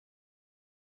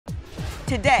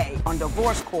today on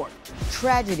Divorce Court.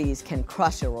 Tragedies can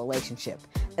crush a relationship,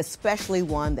 especially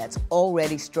one that's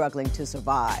already struggling to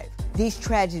survive. These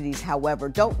tragedies, however,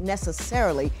 don't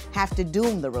necessarily have to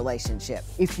doom the relationship.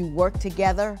 If you work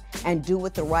together and do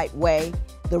it the right way,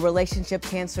 the relationship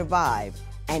can survive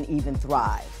and even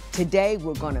thrive. Today,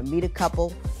 we're going to meet a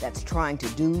couple that's trying to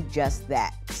do just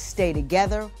that. Stay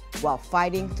together while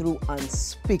fighting through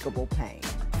unspeakable pain.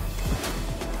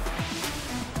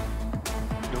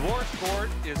 Divorce Court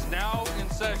is now in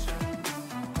session.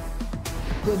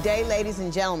 Good day, ladies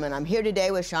and gentlemen. I'm here today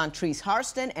with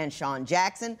Harston and Sean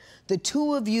Jackson. The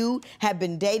two of you have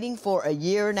been dating for a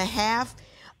year and a half.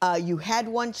 You had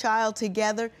one child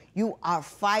together. You are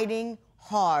fighting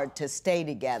hard to stay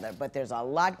together, but there's a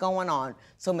lot going on.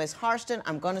 So, Ms. Harston,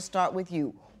 I'm going to start with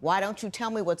you. Why don't you tell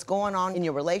me what's going on in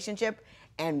your relationship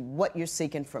and what you're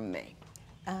seeking from me?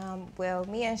 Well,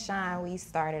 me and Sean, we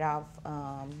started off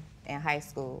in high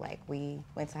school. Like, we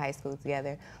went to high school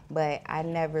together, but I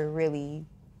never really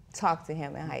talked to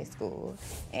him in high school.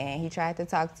 And he tried to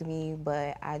talk to me,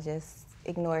 but I just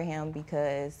ignored him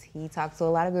because he talked to a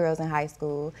lot of girls in high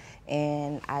school,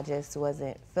 and I just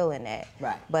wasn't feeling that.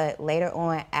 Right. But later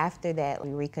on, after that,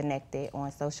 we reconnected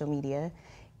on social media.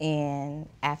 And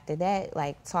after that,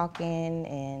 like, talking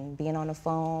and being on the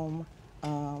phone,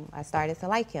 I started to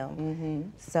like him. Mm-hmm.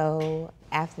 So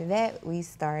after that, we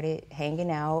started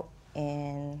hanging out,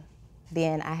 and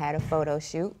then I had a photo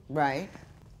shoot. Right.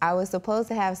 I was supposed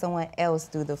to have someone else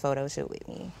do the photo shoot with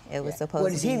me. It was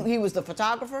supposed to be... He was the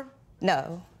photographer?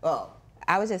 No. Oh.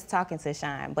 I was just talking to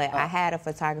Sean, but I had a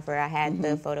photographer. I had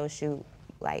the photo shoot,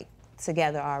 like,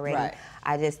 together already. Right.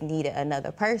 I just needed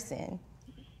another person,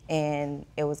 and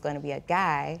it was going to be a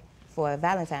guy for a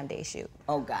Valentine's Day shoot.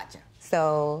 Oh, gotcha.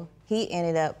 So he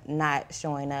ended up not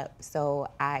showing up, so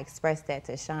I expressed that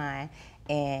to Sean,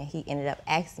 and he ended up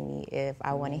asking me if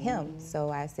I wanted him.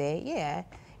 So I said, yeah.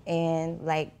 And,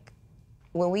 like,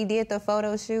 when we did the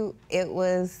photo shoot, it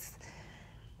was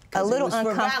a little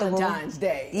uncomfortable. For Valentine's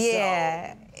Day.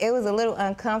 Yeah, so. It was a little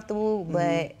uncomfortable,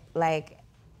 but, like,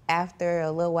 after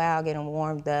a little while getting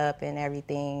warmed up and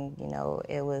everything, you know,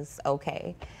 it was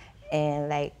okay. And,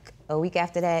 like, a week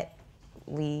after that,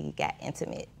 we got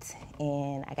intimate,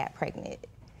 and I got pregnant.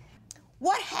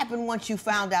 What happened once you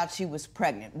found out she was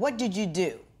pregnant? What did you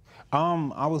do?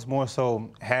 I was more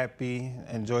so happy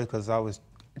and joyous because I was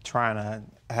trying to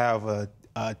have a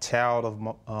child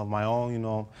of my own. You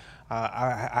know,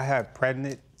 I had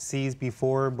pregnancies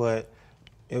before, but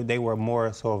they were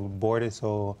more so aborted.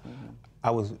 So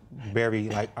I was very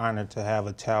honored to have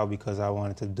a child because I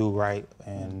wanted to do right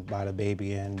and by the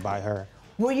baby and by her.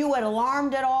 Were you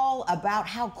alarmed at all about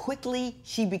how quickly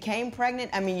she became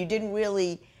pregnant? I mean,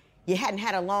 you hadn't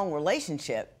had a long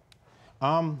relationship.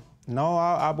 No,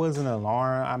 I wasn't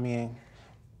alarmed. I mean,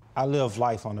 I live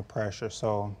life under pressure,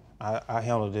 so I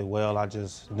handled it well. I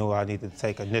just knew I needed to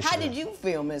take initiative. How did you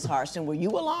feel, Ms. Harston? Were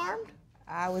you alarmed?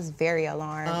 I was very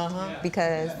alarmed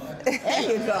because...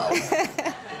 There you go.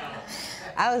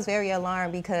 I was very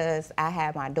alarmed because I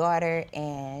had my daughter,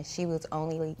 and she was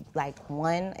only like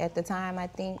 1 at the time, I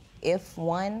think. If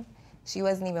 1, she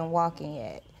wasn't even walking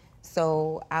yet.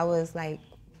 So I was like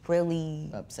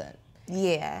really upset.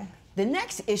 Yeah. The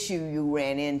next issue you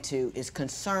ran into is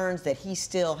concerns that he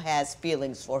still has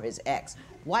feelings for his ex.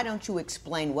 Why don't you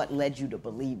explain what led you to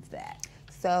believe that?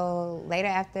 So later,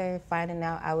 after finding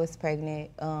out I was pregnant,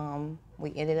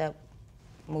 we ended up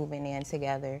moving in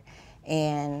together.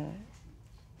 And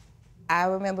I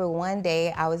remember one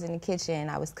day I was in the kitchen,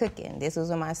 I was cooking. This was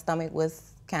when my stomach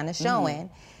was kind of showing.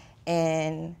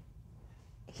 And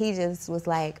he just was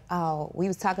like, oh, we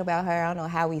was talking about her. I don't know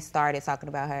how we started talking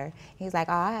about her. He's like,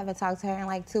 oh, I haven't talked to her in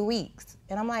like 2 weeks.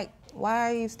 And I'm like, why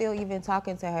are you still even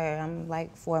talking to her? I'm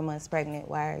like 4 months pregnant.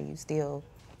 Why are you still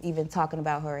even talking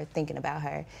about her or thinking about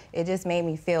her? It just made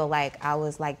me feel like I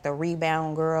was like the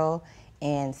rebound girl.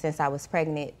 And since I was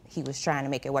pregnant, he was trying to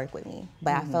make it work with me.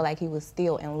 But I felt like he was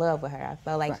still in love with her. I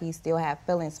felt like he still had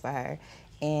feelings for her.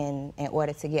 And in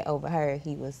order to get over her,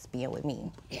 he was being with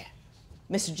me. Yeah.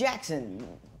 Mr. Jackson,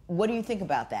 what do you think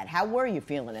about that? How were you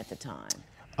feeling at the time?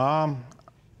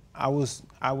 I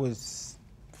was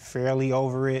fairly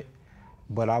over it,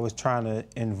 but I was trying to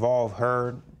involve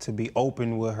her to be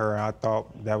open with her. I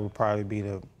thought that would probably be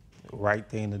the right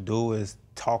thing to do, is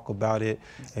talk about it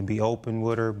and be open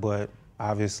with her, but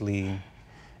obviously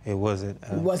it wasn't.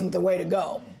 It wasn't the way to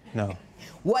go. No.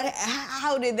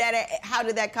 How did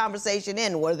that conversation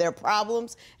end? Were there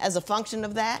problems as a function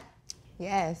of that?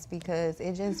 Yes, because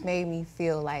it just made me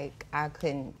feel like I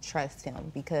couldn't trust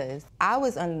him, because I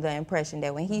was under the impression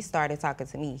that when he started talking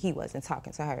to me, he wasn't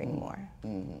talking to her anymore.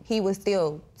 Mm-hmm. He would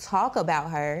still talk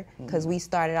about her because we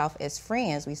started off as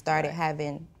friends. We started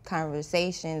having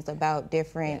conversations about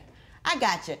different... I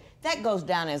got you. That goes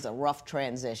down as a rough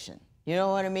transition. You know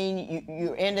what I mean?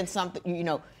 You're ending something, you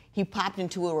know, he popped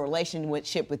into a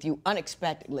relationship with you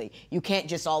unexpectedly. You can't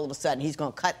just all of a sudden, he's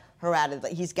going to cut her out of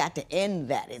he's got to end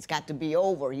that. It's got to be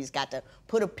over. He's got to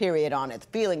put a period on it.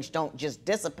 Feelings don't just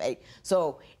dissipate.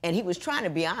 So, and he was trying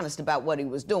to be honest about what he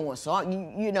was doing. So,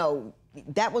 you know,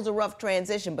 that was a rough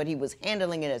transition, but he was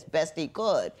handling it as best he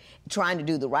could, trying to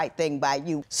do the right thing by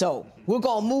you. So we're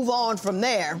going to move on from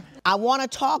there. I want to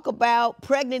talk about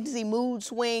pregnancy mood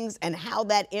swings and how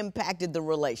that impacted the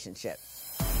relationship.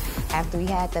 After we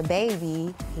had the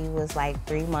baby, he was like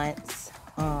 3 months.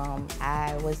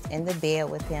 I was in the bed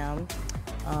with him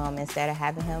instead of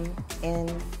having him in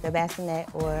the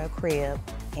bassinet or a crib.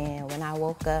 And when I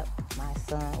woke up, my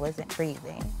son wasn't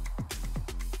breathing.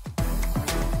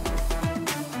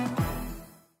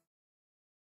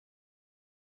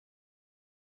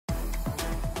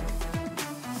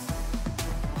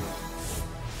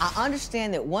 I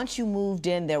understand that once you moved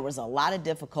in, there was a lot of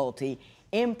difficulty,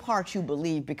 in part, you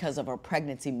believe, because of her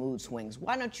pregnancy mood swings.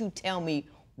 Why don't you tell me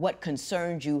what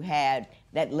concerns you had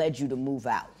that led you to move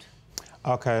out?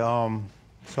 Okay,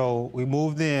 so we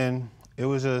moved in. It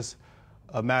was just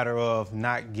a matter of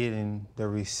not getting the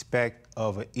respect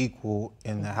of an equal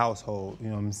in the household, you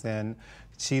know what I'm saying?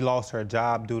 She lost her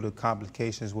job due to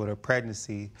complications with her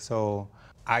pregnancy, so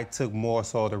I took more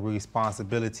so the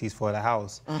responsibilities for the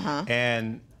house.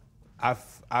 And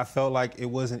I felt like it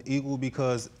wasn't equal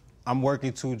because I'm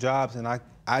working 2 jobs and I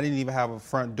didn't even have a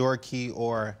front door key,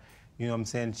 or, you know what I'm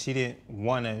saying, she didn't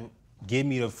want to give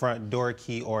me the front door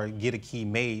key or get a key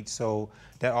made, so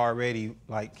that already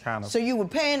like kind of... So you were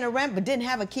paying the rent but didn't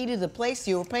have a key to the place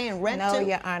you were paying rent to? No,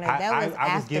 Your Honor, that was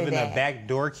I was after given that. a back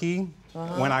door key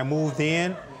when I moved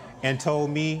in, and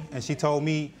she told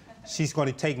me she's going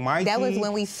to take my key. That was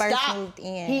when we first Stop. moved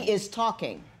in. He is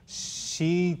talking.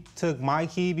 She took my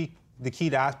key, the key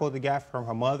that I was supposed to get from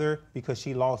her mother, because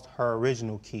she lost her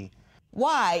original key.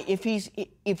 Why, if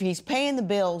he's paying the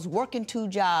bills, working 2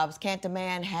 jobs, can't the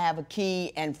man have a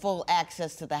key and full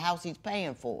access to the house he's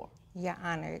paying for? Your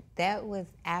Honor, that was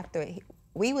after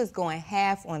we was going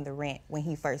half on the rent when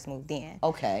he first moved in.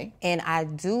 Okay. And I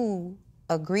do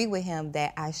agree with him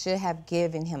that I should have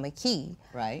given him a key.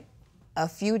 Right. A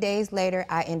few days later,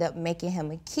 I end up making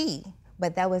him a key.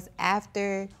 But that was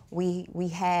after we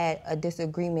had a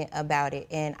disagreement about it.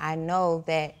 And I know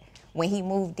that when he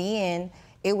moved in,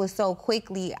 it was so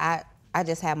quickly, I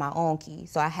just had my own key.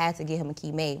 So I had to get him a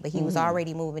key made. But he was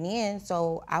already moving in,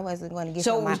 so I wasn't going to give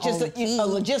him my own key. So it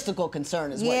was just a logistical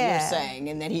concern is what you're saying,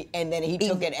 and then he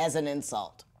took it as an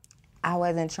insult. I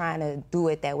wasn't trying to do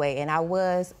it that way. And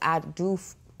I do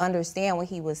understand what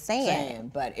he was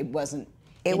saying. But it wasn't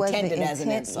intended as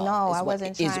an insult. No, I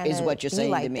wasn't trying is what you're to saying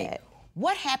be like to me. that.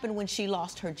 What happened when she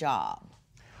lost her job?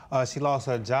 She lost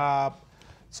her job,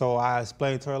 so I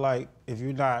explained to her, like, if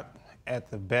you're not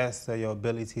at the best of your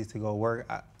abilities to go work,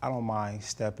 I don't mind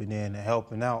stepping in and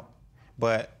helping out.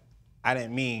 But I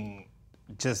didn't mean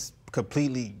just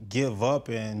completely give up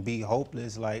and be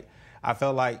hopeless. Like, I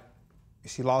felt like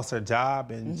she lost her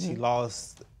job and she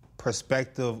lost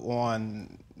perspective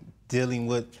on dealing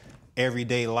with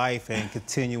everyday life and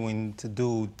continuing to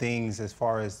do things as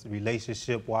far as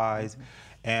relationship-wise.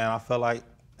 And I felt like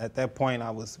at that point I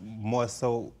was more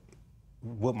so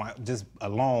with just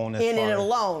alone. In and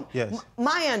alone. Yes.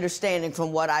 My understanding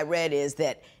from what I read is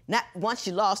that once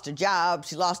she lost her job,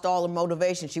 she lost all her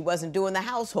motivation. She wasn't doing the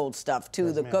household stuff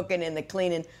too, the cooking and the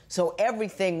cleaning. So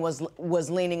everything was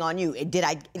leaning on you. Did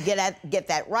I get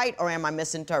that right, or am I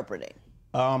misinterpreting?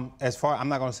 As far, I'm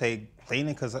not going to say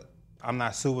cleaning because I'm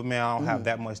not Superman. I don't have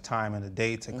that much time in the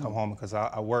day to come home because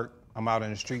I work. I'm out in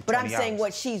the street 20 But I'm hours. saying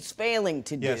what she's failing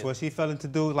to do. Yes, what she's failing to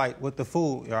do, like with the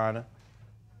food, Your Honor.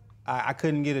 I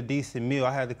couldn't get a decent meal.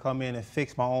 I had to come in and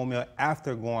fix my own meal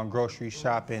after going grocery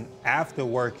shopping, after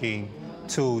working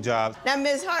 2 jobs. Now,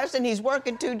 Ms. Harston, he's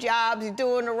working 2 jobs. He's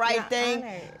doing the right thing.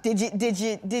 Did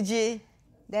you?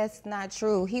 That's not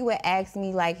true. He would ask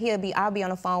me, like, I'll be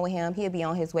on the phone with him. He'll be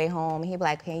on his way home. He'll be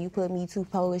like, can you put me 2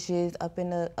 Polishes up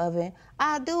in the oven?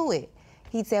 I'll do it.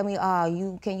 He'd tell me,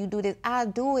 can you do this? I'll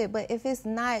do it. But if it's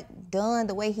not done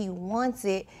the way he wants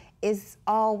it, it's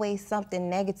always something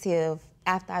negative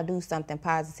after I do something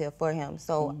positive for him.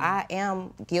 So I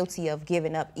am guilty of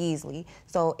giving up easily.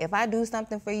 So if I do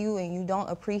something for you and you don't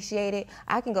appreciate it,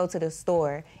 I can go to the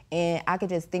store and I can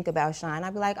just think about Sean.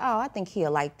 I'd be like, I think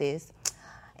he'll like this.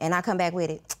 and I come baor with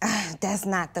it, that's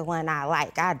not the one I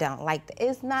like. I don't like that.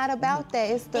 It's not about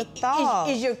that. It's the thought.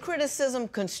 Is your criticism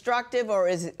constructive or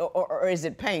is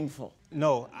it painful?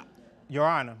 No, Your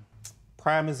Honor,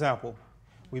 prime example.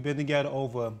 We've been together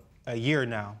over a year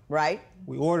now. Right.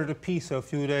 We ordered a pizza a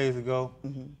few days ago.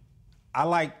 I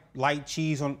like light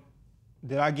cheese on.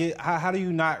 Did I get? How do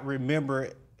you not remember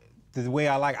the way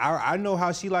I like? I know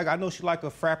how she like. I know she like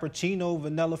a frappuccino,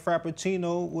 vanilla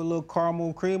frappuccino with a little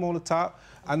caramel cream on the top.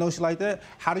 I know she like that.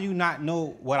 How do you not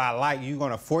know what I like? You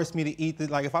gonna force me to eat this?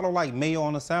 Like if I don't like mayo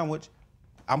on a sandwich,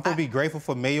 I'm supposed to be grateful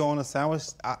for mayo on a sandwich.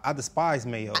 I despise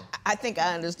mayo. I think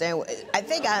I understand. What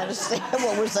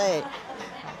we're saying.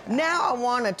 Now I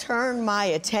want to turn my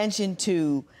attention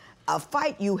to a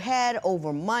fight you had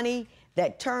over money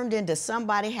that turned into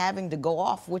somebody having to go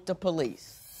off with the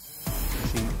police.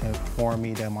 She informed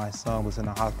me that my son was in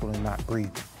the hospital and not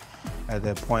breathing. At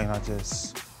that point, I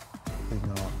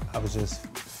was just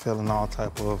feeling all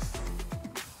type of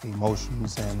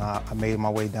emotions, and I made my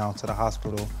way down to the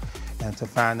hospital, and to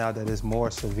find out that it's more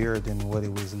severe than what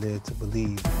it was led to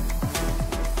believe.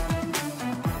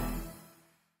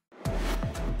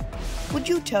 Would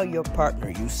you tell your partner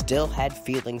you still had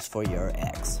feelings for your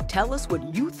ex? Tell us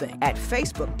what you think at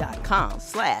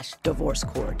facebook.com/divorce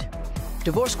court.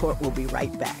 Divorce Court will be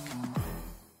right back.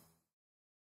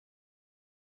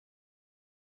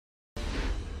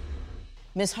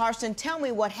 Ms. Harston, tell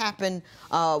me what happened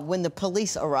when the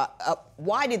police arrived.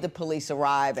 Why did the police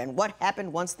arrive, and what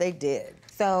happened once they did?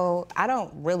 So I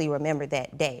don't really remember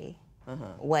that day,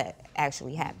 what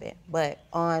actually happened. But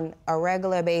on a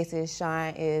regular basis,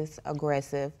 Sean is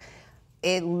aggressive.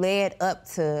 It led up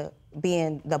to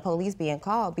the police being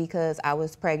called because I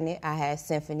was pregnant. I had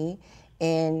Symphony,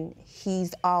 and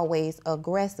he's always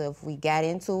aggressive. We got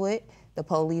into it. The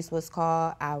police was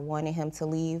called. I wanted him to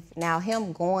leave. Now,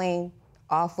 him going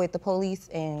off with the police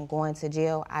and going to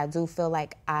jail, I do feel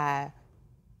like I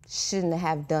shouldn't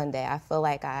have done that. I feel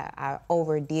like I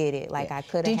overdid it. Like I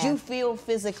could have. Did you feel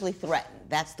physically threatened?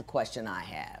 That's the question I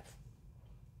have.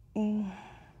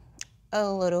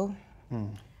 A little.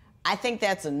 I think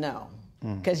that's a no,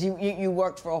 because you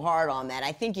worked so hard on that.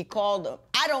 I think you called them.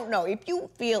 I don't know. If you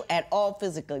feel at all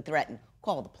physically threatened,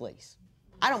 call the police.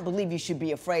 I don't believe you should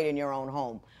be afraid in your own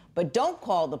home. But don't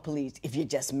call the police if you're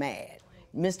just mad.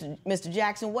 Mr.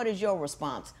 Jackson, what is your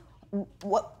response?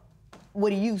 What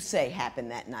do you say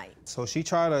happened that night? So she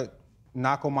tried to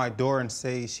knock on my door and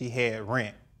say she had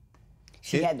rent.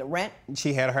 She had the rent?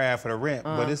 She had her half of the rent,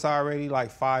 but it's already like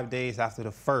 5 days after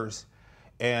the first,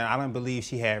 and I don't believe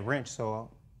she had rent, so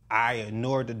I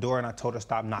ignored the door and I told her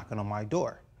stop knocking on my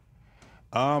door.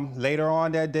 Later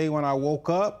on that day when I woke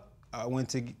up, I went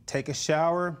to take a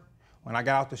shower. When I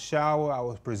got out the shower, I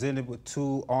was presented with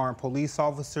 2 armed police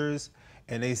officers,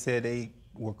 and they said they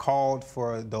were called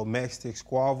for a domestic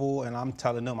squabble, and I'm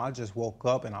telling them I just woke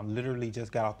up and I literally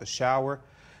just got out the shower.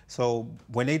 So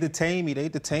when they detained me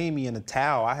in a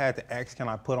towel. I had to ask, can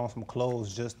I put on some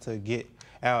clothes just to get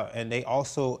out? And they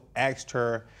also asked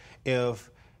her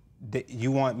if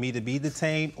you want me to be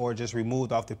detained or just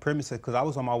removed off the premises, because I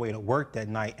was on my way to work that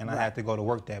night and I had to go to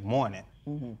work that morning.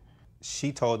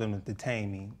 She told them to detain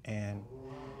me, and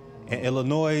in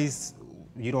Illinois,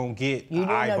 you don't get an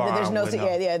I-bar. There's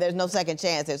no second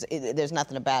chance. There's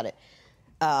nothing about it.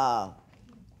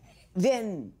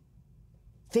 Then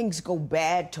things go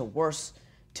bad to worse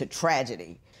to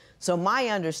tragedy. So my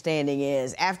understanding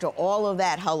is after all of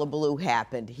that hullabaloo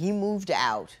happened, he moved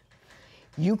out.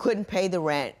 You couldn't pay the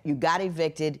rent. You got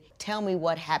evicted. Tell me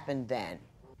what happened then.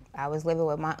 I was living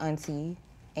with my auntie,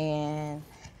 and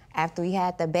after we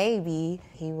had the baby,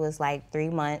 he was like 3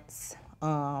 months.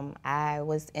 I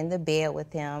was in the bed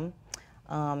with him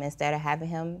instead of having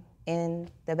him in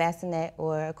the bassinet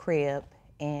or a crib.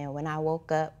 And when I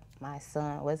woke up, my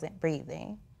son wasn't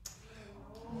breathing.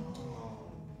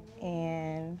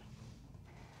 And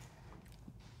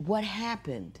what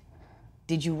happened?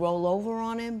 Did you roll over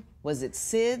on him? Was it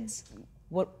SIDS?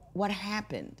 What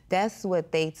happened? That's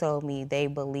what they told me. They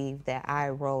believed that I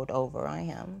rolled over on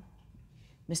him.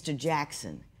 Mr.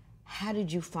 Jackson, how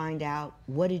did you find out?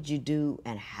 What did you do?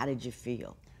 And how did you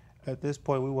feel? At this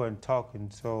point, we weren't talking,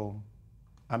 so,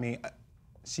 I mean,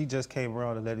 she just came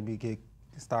around and let me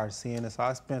start seeing this. So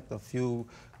I spent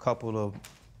couple of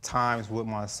times with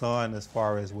my son as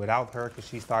far as without her, because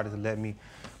she started to let me,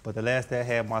 but the last day I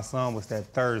had my son was that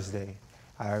Thursday.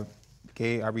 I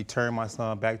returned my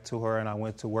son back to her and I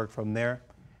went to work from there.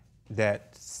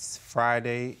 That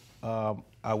Friday,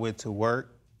 I went to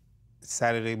work.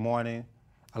 Saturday morning,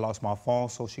 I lost my phone,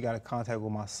 so she got in contact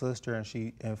with my sister and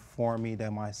she informed me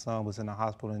that my son was in the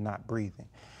hospital and not breathing.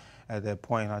 At that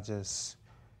point, I just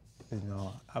You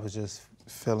know, I was just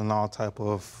feeling all type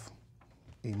of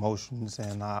emotions,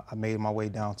 and I made my way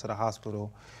down to the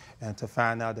hospital, and to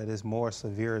find out that it's more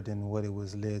severe than what it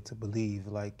was led to believe.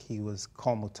 Like, he was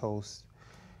comatose,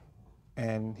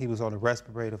 and he was on a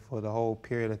respirator for the whole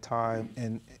period of time,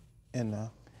 and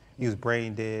he was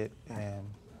brain dead, and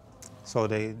so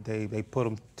they put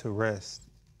him to rest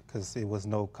because there was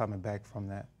no coming back from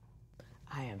that.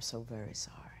 I am so very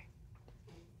sorry.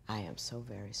 I am so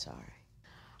very sorry.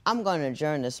 I'm going to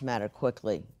adjourn this matter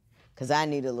quickly because I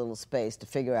need a little space to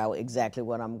figure out exactly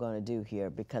what I'm going to do here,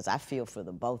 because I feel for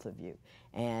the both of you.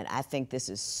 And I think this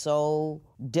is so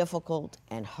difficult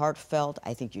and heartfelt.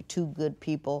 I think you're two good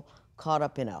people caught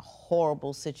up in a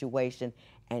horrible situation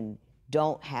and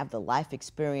don't have the life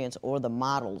experience or the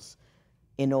models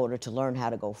in order to learn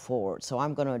how to go forward. So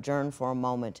I'm going to adjourn for a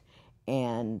moment,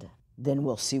 and then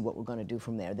we'll see what we're going to do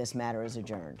from there. This matter is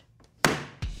adjourned.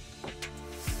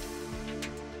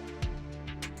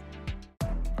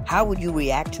 How would you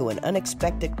react to an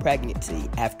unexpected pregnancy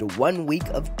after 1 week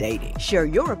of dating? Share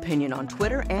your opinion on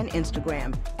Twitter and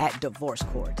Instagram at Divorce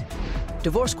Court.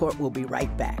 Divorce Court will be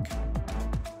right back.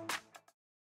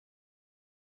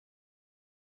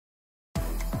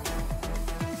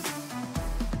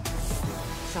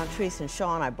 Chantrice and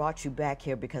Sean, I brought you back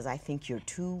here because I think you're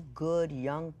two good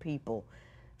young people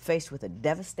faced with a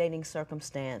devastating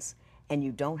circumstance, and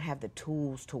you don't have the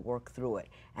tools to work through it.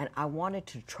 And I wanted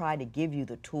to try to give you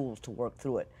the tools to work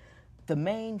through it. The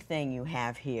main thing you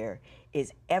have here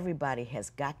is everybody has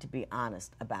got to be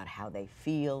honest about how they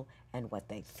feel and what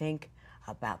they think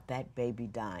about that baby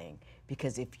dying.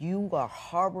 Because if you are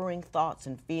harboring thoughts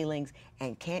and feelings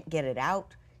and can't get it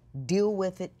out, deal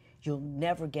with it, you'll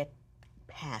never get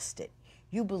past it.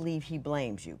 You believe he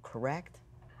blames you, correct?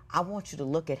 I want you to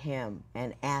look at him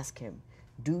and ask him,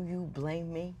 do you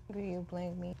blame me? Do you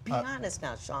blame me? Be honest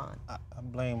now, Sean. I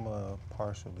blame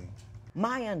partially.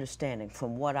 My understanding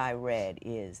from what I read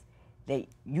is that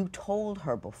you told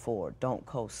her before, don't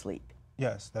co-sleep.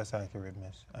 Yes, that's accurate,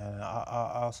 miss. And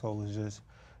I also was just,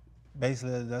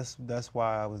 basically that's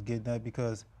why I was getting that,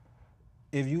 because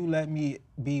if you let me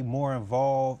be more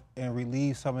involved and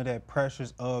relieve some of that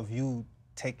pressures of you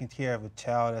taking care of a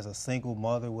child as a single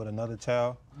mother with another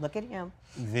child. Look at him.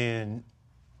 Then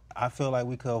I feel like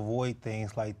we could avoid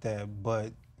things like that,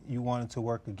 but you wanted to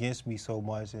work against me so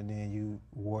much, and then you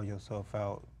wore yourself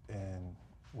out, and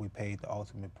we paid the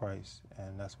ultimate price,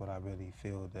 and that's what I really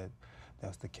feel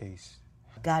that's the case.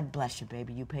 God bless you,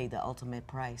 baby. You paid the ultimate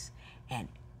price, and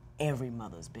every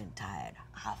mother's been tired.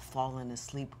 I've fallen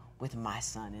asleep with my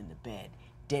son in the bed,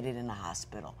 did it in the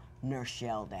hospital. Nurse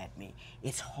yelled at me.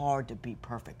 It's hard to be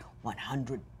perfect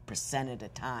 100% of the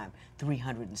time,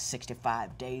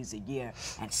 365 days a year.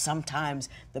 And sometimes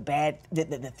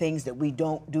the things that we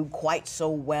don't do quite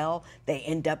so well,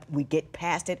 we get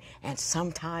past it, and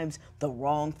sometimes the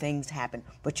wrong things happen.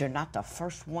 But you're not the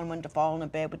first woman to fall in the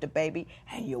bed with the baby,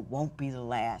 and you won't be the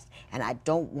last. And I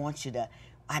don't want you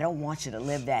to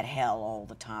live that hell all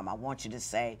the time. I want you to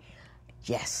say,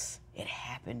 yes, it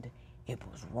happened, it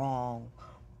was wrong,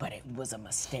 but it was a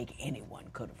mistake anyone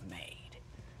could have made.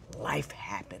 Life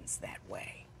happens that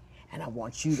way. And I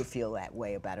want you to feel that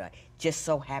way about it. Just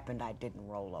so happened I didn't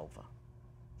roll over.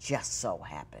 Just so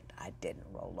happened I didn't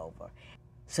roll over.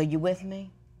 So you with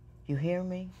me? You hear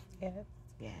me? Yes.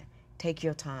 Yeah. Take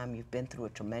your time. You've been through a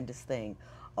tremendous thing.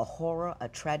 A horror, a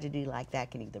tragedy like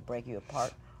that can either break you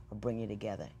apart or bring you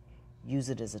together. Use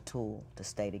it as a tool to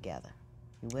stay together.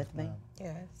 You with me?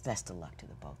 Yes. Best of luck to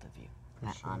the both of you.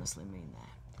 I honestly mean that.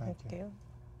 Thank you. you.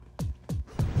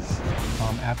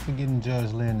 After getting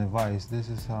Judge Lynn's advice, this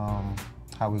is how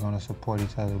we're going to support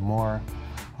each other more.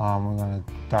 We're going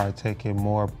to start taking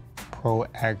more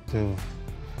proactive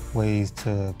ways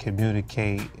to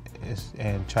communicate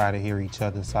and try to hear each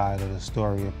other's side of the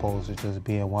story, opposed to just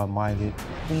being one-minded.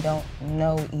 We don't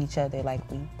know each other like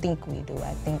we think we do.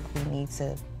 I think we need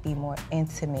to be more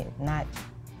intimate, not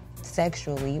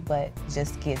sexually, but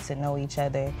just get to know each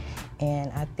other.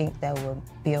 And I think that will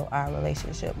build our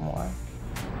relationship more.